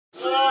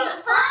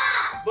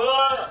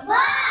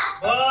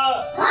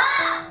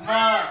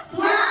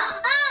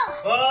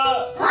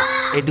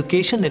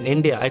Education in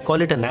India, I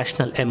call it a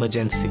national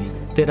emergency.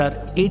 There are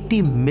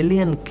 80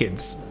 million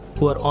kids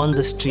who are on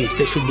the streets.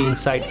 They should be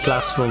inside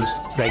classrooms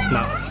right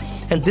now.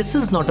 And this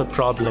is not a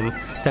problem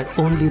that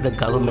only the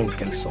government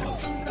can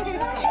solve.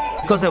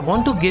 Because I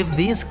want to give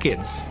these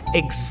kids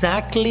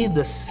exactly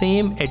the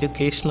same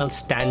educational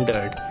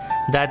standard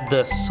that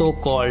the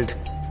so-called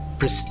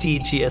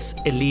prestigious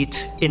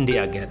elite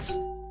India gets.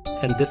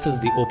 And this is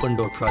the Open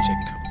Door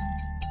Project.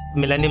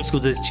 Millennium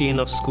Schools is a chain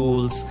of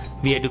schools.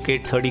 We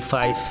educate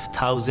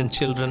 35,000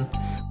 children.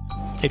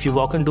 If you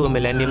walk into a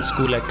Millennium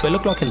School at 12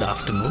 o'clock in the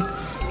afternoon,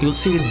 you'll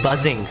see it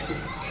buzzing.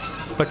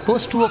 But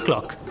post 2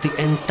 o'clock, the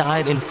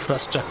entire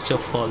infrastructure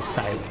falls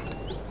silent.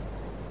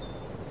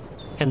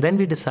 And then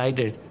we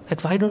decided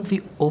that why don't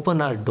we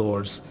open our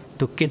doors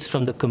to kids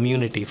from the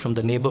community, from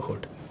the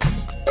neighborhood.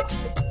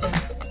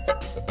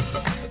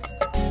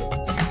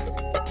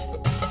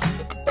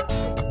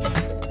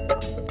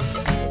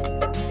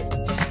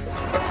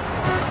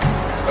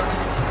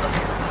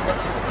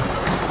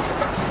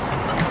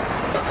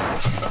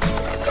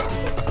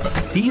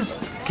 These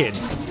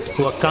kids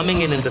who are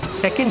coming in the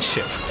second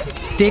shift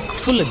take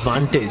full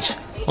advantage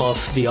of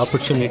the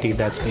opportunity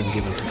that's been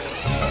given to them.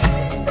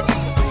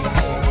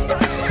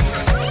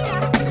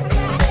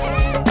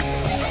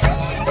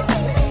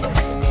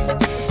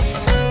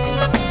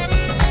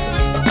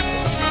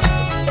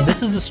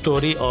 This is the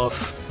story of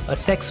a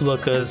sex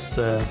worker's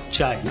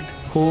child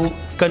who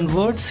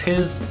converts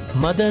his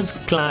mother's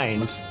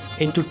clients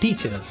into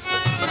teachers.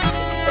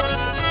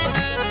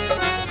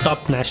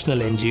 Top national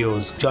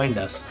NGOs joined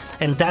us,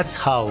 and that's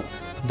how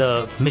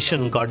the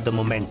mission got the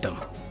momentum.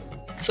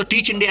 So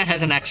Teach India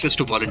has an access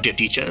to volunteer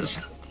teachers.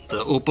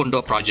 The Open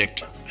Door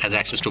Project has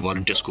access to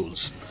volunteer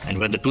schools. And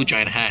when the two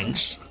join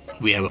hands,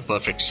 we have a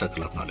perfect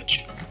circle of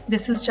knowledge.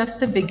 This is just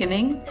the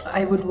beginning.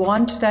 I would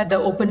want that the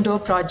Open Door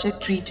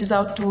Project reaches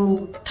out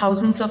to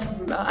thousands of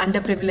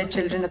underprivileged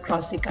children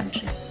across the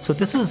country. So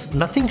this is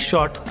nothing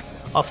short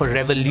of a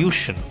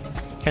revolution.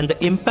 And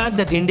the impact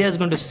that India is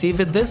going to see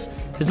with this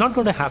is not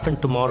going to happen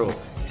tomorrow.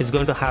 It's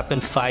going to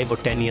happen 5 or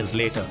 10 years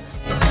later.